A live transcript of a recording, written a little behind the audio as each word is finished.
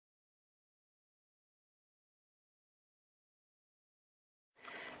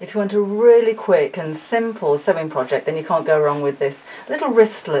if you want a really quick and simple sewing project, then you can't go wrong with this little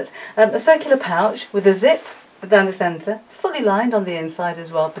wristlet. A circular pouch with a zip down the centre, fully lined on the inside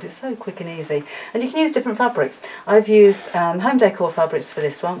as well, but it's so quick and easy. And you can use different fabrics. I've used home decor fabrics for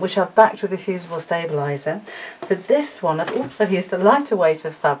this one, which I've backed with a fusible stabiliser. For this one, I've also used a lighter weight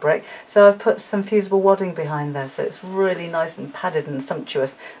of fabric, so I've put some fusible wadding behind there, so it's really nice and padded and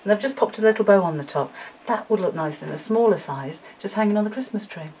sumptuous. And I've just popped a little bow on the top. That would look nice in a smaller size, just hanging on the Christmas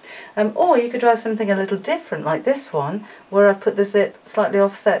tree. Or you could try something a little different, like this one, where I've put the zip slightly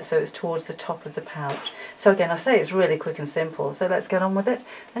offset so it's towards the top of the pouch. So again, I say it's really quick and simple, so let's get on with it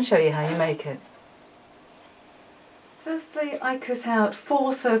and show you how you make it. Firstly, I cut out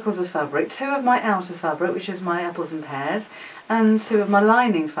 4 circles of fabric, 2 of my outer fabric, which is my apples and pears, and 2 of my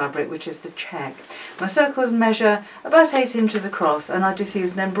lining fabric, which is the check. My circles measure about 8 inches across, and I just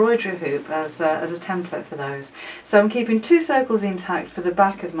used an embroidery hoop as a template for those. So I'm keeping 2 circles intact for the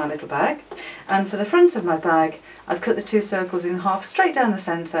back of my little bag, and for the front of my bag I've cut the 2 circles in half straight down the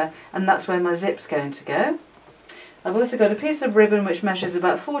centre, and that's where my zip's going to go. I've also got a piece of ribbon which measures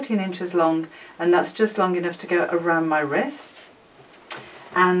about 14 inches long, and that's just long enough to go around my wrist.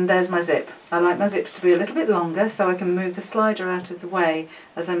 And there's my zip. I like my zips to be a little bit longer so I can move the slider out of the way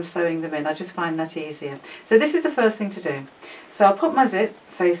as I'm sewing them in. I just find that easier. So this is the first thing to do. So I'll put my zip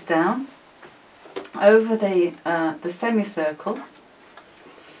face down over the semicircle.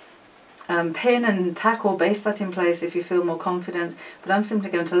 Pin and tack or baste that in place if you feel more confident, but I'm simply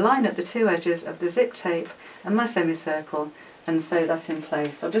going to line up the 2 edges of the zip tape and my semicircle and sew that in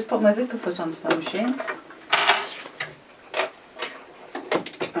place. I'll just put my zipper foot onto my machine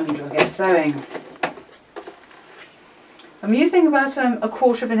and we'll get sewing. I'm using about a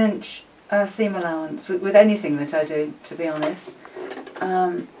 1/4 of an inch seam allowance with anything that I do, to be honest.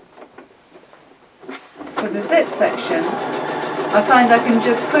 For the zip section, I find I can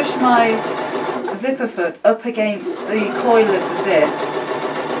just push my zipper foot up against the coil of the zip,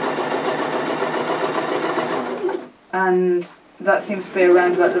 and that seems to be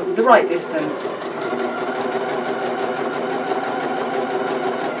around about the right distance.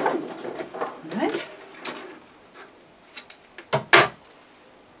 Right.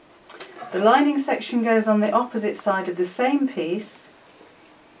 The lining section goes on the opposite side of the same piece,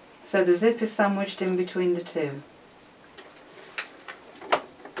 so the zip is sandwiched in between the 2.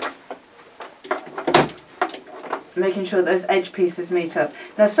 Making sure those edge pieces meet up.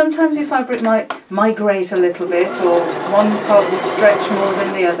 Now sometimes your fabric might migrate a little bit, or one part will stretch more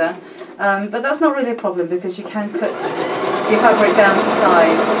than the other, but that's not really a problem because you can cut your fabric down to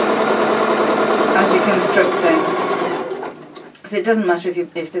size as you're constructing. So it doesn't matter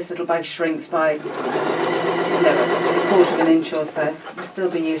if this little bag shrinks by a 1/4 of an inch or so, it'll still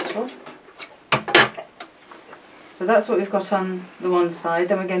be useful. So that's what we've got on the one side.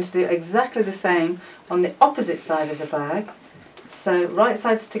 Then we're going to do exactly the same on the opposite side of the bag. So right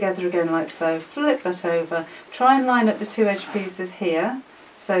sides together again like so, flip that over, try and line up the 2 edge pieces here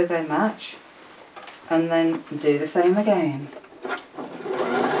so they match, and then do the same again.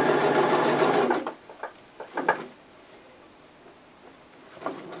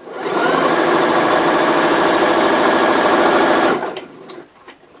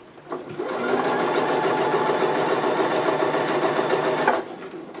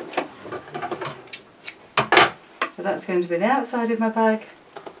 So that's going to be the outside of my bag,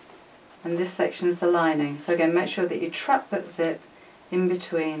 and this section is the lining. So again, make sure that you trap that zip in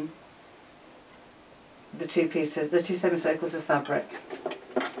between the 2 pieces, the 2 semicircles of fabric.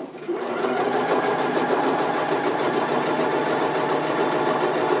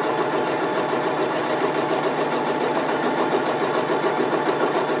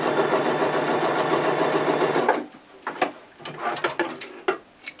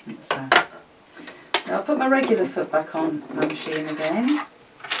 I'll put my regular foot back on my machine again,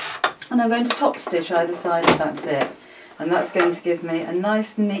 and I'm going to top stitch either side of that zip, and that's going to give me a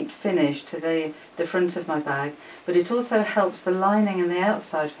nice neat finish to the front of my bag, but it also helps the lining and the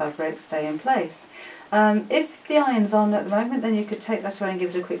outside fabric stay in place. If the iron's on at the moment, then you could take that away and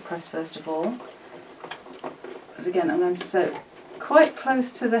give it a quick press first of all. But again, I'm going to sew quite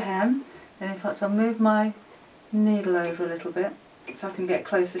close to the hem, and in fact I'll move my needle over a little bit so I can get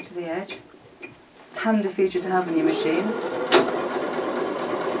closer to the edge. Handy feature to have in your machine.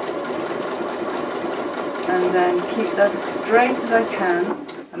 And then keep that as straight as I can.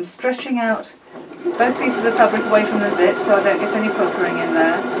 I'm stretching out both pieces of fabric away from the zip so I don't get any puckering in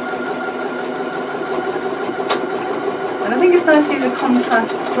there. And I think it's nice to use a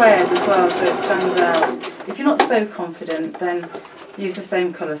contrast thread as well so it stands out. If you're not so confident, then use the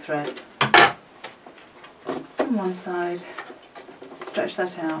same colour thread. On one side, stretch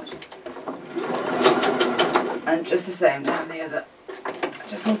that out. And just the same down the other. I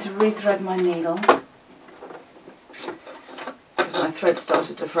just need to rethread my needle. Because my thread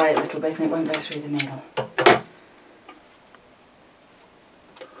started to fray a little bit and it won't go through the needle.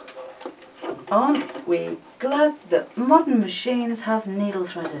 Aren't we glad that modern machines have needle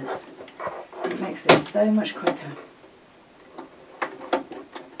threaders? It makes this so much quicker.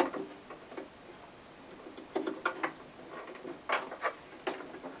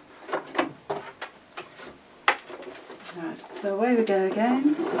 Right, so away we go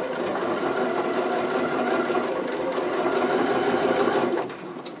again.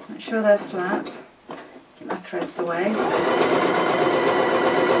 Make sure they're flat. Keep my threads away.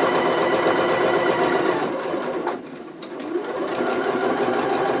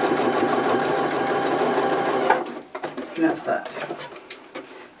 And that's that.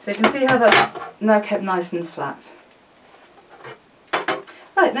 So you can see how that's now kept nice and flat.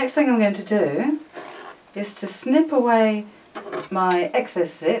 Right, next thing I'm going to do is to snip away my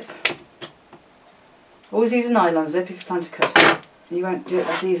excess zip. Always use a nylon zip if you plan to cut it. You won't do it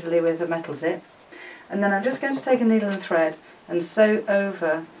as easily with a metal zip. And then I'm just going to take a needle and thread and sew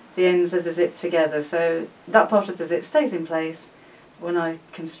over the ends of the zip together so that part of the zip stays in place when I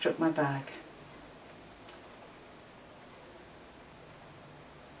construct my bag.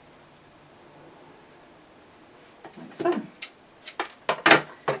 Like so.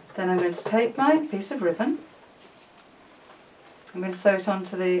 Then I'm going to take my piece of ribbon, I'm going to sew it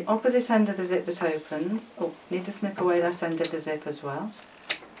onto the opposite end of the zip that opens. Oh, need to snip away that end of the zip as well.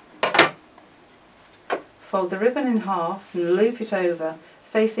 Fold the ribbon in half and loop it over,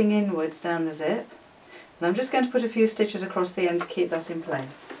 facing inwards down the zip. And I'm just going to put a few stitches across the end to keep that in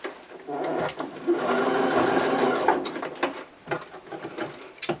place.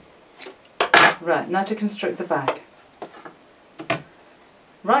 Right, now to construct the bag.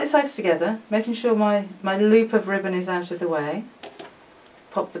 Right sides together, making sure my loop of ribbon is out of the way.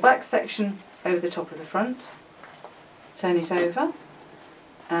 Pop the back section over the top of the front, turn it over,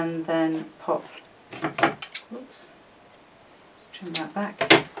 and then pop, oops, trim that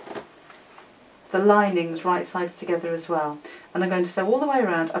back, the linings right sides together as well. And I'm going to sew all the way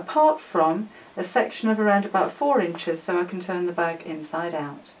around, apart from a section of around about 4 inches so I can turn the bag inside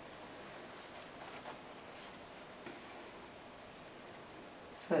out.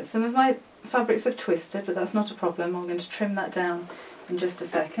 So some of my fabrics have twisted, but that's not a problem. I'm going to trim that down in just a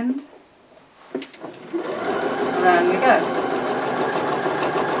second. Around we go.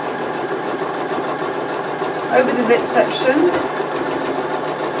 Over the zip section.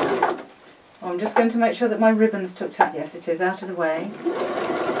 I'm just going to make sure that my ribbon's tucked out. Yes, it is, out of the way.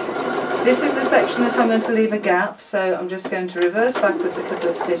 This is the section that I'm going to leave a gap, so I'm just going to reverse backwards a couple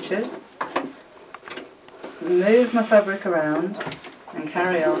of stitches, move my fabric around, and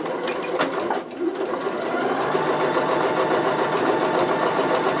carry on.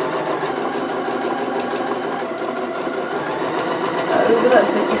 Over that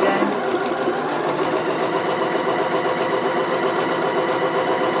zip again.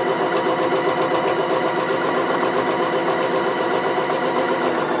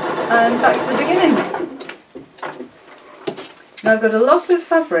 And back to the beginning. Now I've got a lot of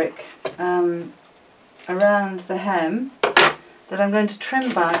fabric around the hem that I'm going to trim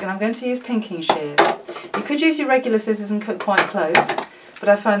back, and I'm going to use pinking shears. You could use your regular scissors and cut quite close, but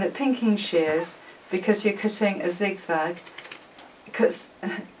I find that pinking shears, because you're cutting a zigzag, it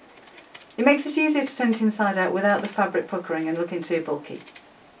makes it easier to turn it inside out without the fabric puckering and looking too bulky.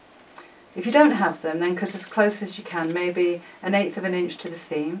 If you don't have them, then cut as close as you can, maybe 1/8 of an inch to the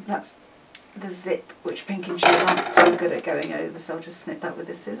seam. That's the zip, which pinking shears aren't too good at going over, so I'll just snip that with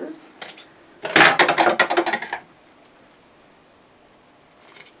the scissors.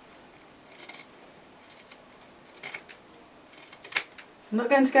 I'm not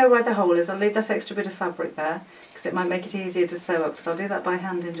going to go where the hole is, I'll leave that extra bit of fabric there because it might make it easier to sew up, so I'll do that by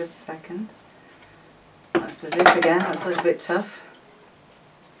hand in just a second. That's the zip again, that's a little bit tough.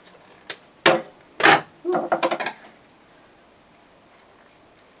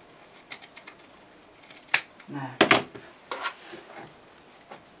 Now.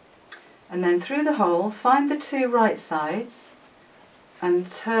 And then through the hole, find the 2 right sides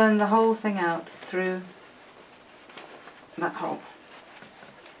and turn the whole thing out through that hole.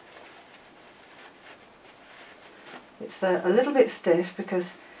 It's a little bit stiff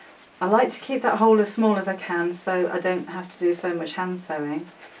because I like to keep that hole as small as I can so I don't have to do so much hand sewing.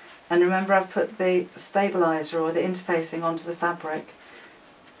 And remember, I've put the stabiliser or the interfacing onto the fabric.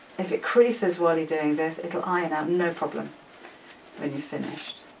 If it creases while you're doing this, it'll iron out no problem when you're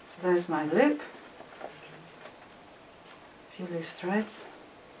finished. So there's my loop. If few loose threads.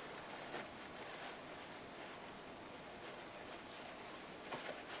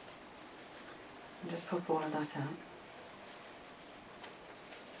 And just pop all of that out.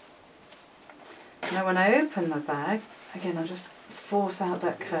 Now when I open my bag, again I'll just force out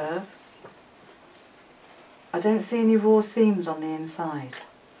that curve. I don't see any raw seams on the inside.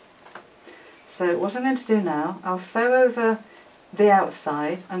 So what I'm going to do now, I'll sew over the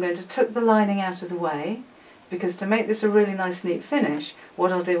outside. I'm going to tuck the lining out of the way, because to make this a really nice neat finish,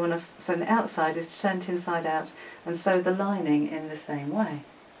 what I'll do when I've sewn the outside is to turn it inside out and sew the lining in the same way.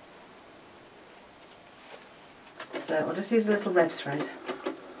 So I'll just use a little red thread.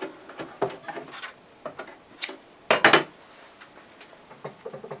 Take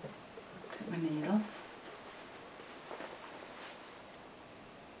my needle.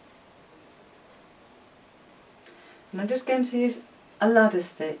 And I'm just going to use a ladder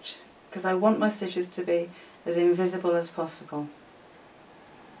stitch because I want my stitches to be as invisible as possible.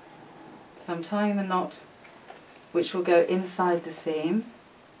 So I'm tying the knot which will go inside the seam.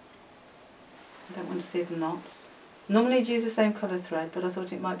 I don't want to see the knots. Normally I'd use the same colour thread, but I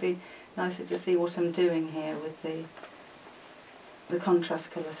thought it might be nicer to see what I'm doing here with the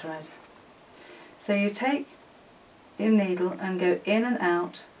contrast colour thread. So you take your needle and go in and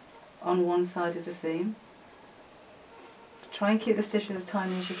out on one side of the seam. Try and keep the stitches as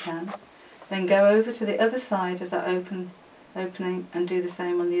tiny as you can. Then go over to the other side of that opening and do the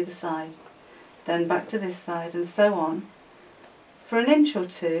same on the other side. Then back to this side and so on for an inch or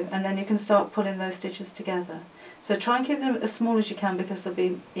two, and then you can start pulling those stitches together. So try and keep them as small as you can because they'll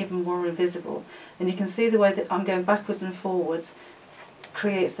be even more invisible. And you can see the way that I'm going backwards and forwards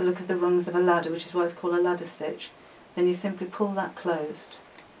creates the look of the rungs of a ladder, which is why it's called a ladder stitch. Then you simply pull that closed.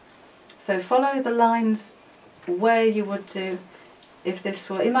 So follow the lines where you would do if this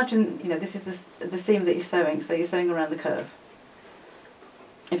were, imagine, you know, this is the seam that you're sewing, so you're sewing around the curve.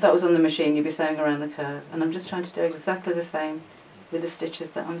 If that was on the machine, you'd be sewing around the curve, and I'm just trying to do exactly the same with the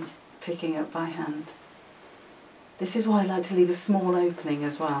stitches that I'm picking up by hand. This is why I like to leave a small opening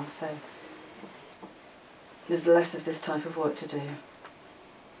as well, so there's less of this type of work to do.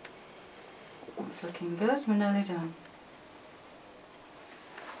 That's looking good, we're nearly done.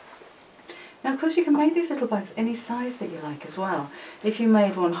 Now of course you can make these little bags any size that you like as well. If you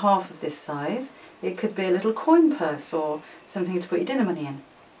made one half of this size, it could be a little coin purse or something to put your dinner money in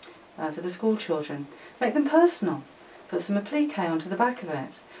for the school children. Make them personal. Put some applique onto the back of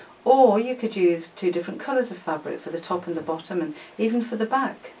it. Or you could use 2 different colours of fabric for the top and the bottom, and even for the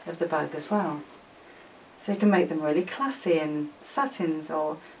back of the bag as well. So you can make them really classy in satins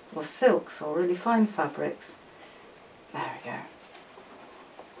or silks or really fine fabrics. There we go.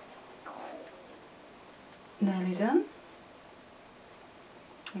 Nearly done.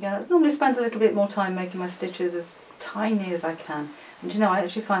 Again, I normally spend a little bit more time making my stitches as tiny as I can, and you know, I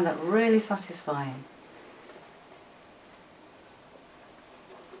actually find that really satisfying.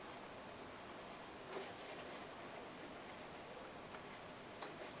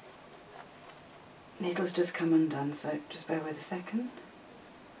 Needle's just come undone, so just bear with a second.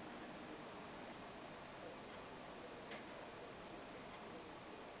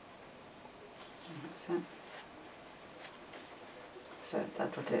 So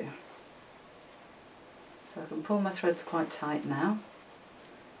that'll do. So I can pull my threads quite tight now.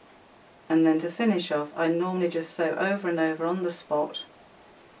 And then to finish off, I normally just sew over and over on the spot,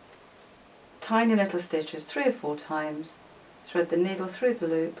 tiny little stitches 3 or 4 times, thread the needle through the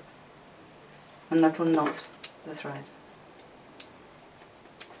loop, and that'll knot the thread.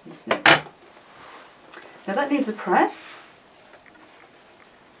 And snip. Now that needs a press,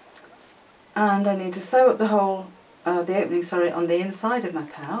 and I need to sew up the hole, the opening, on the inside of my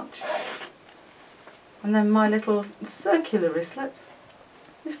pouch, and then my little circular wristlet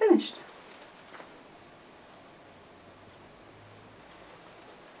is finished.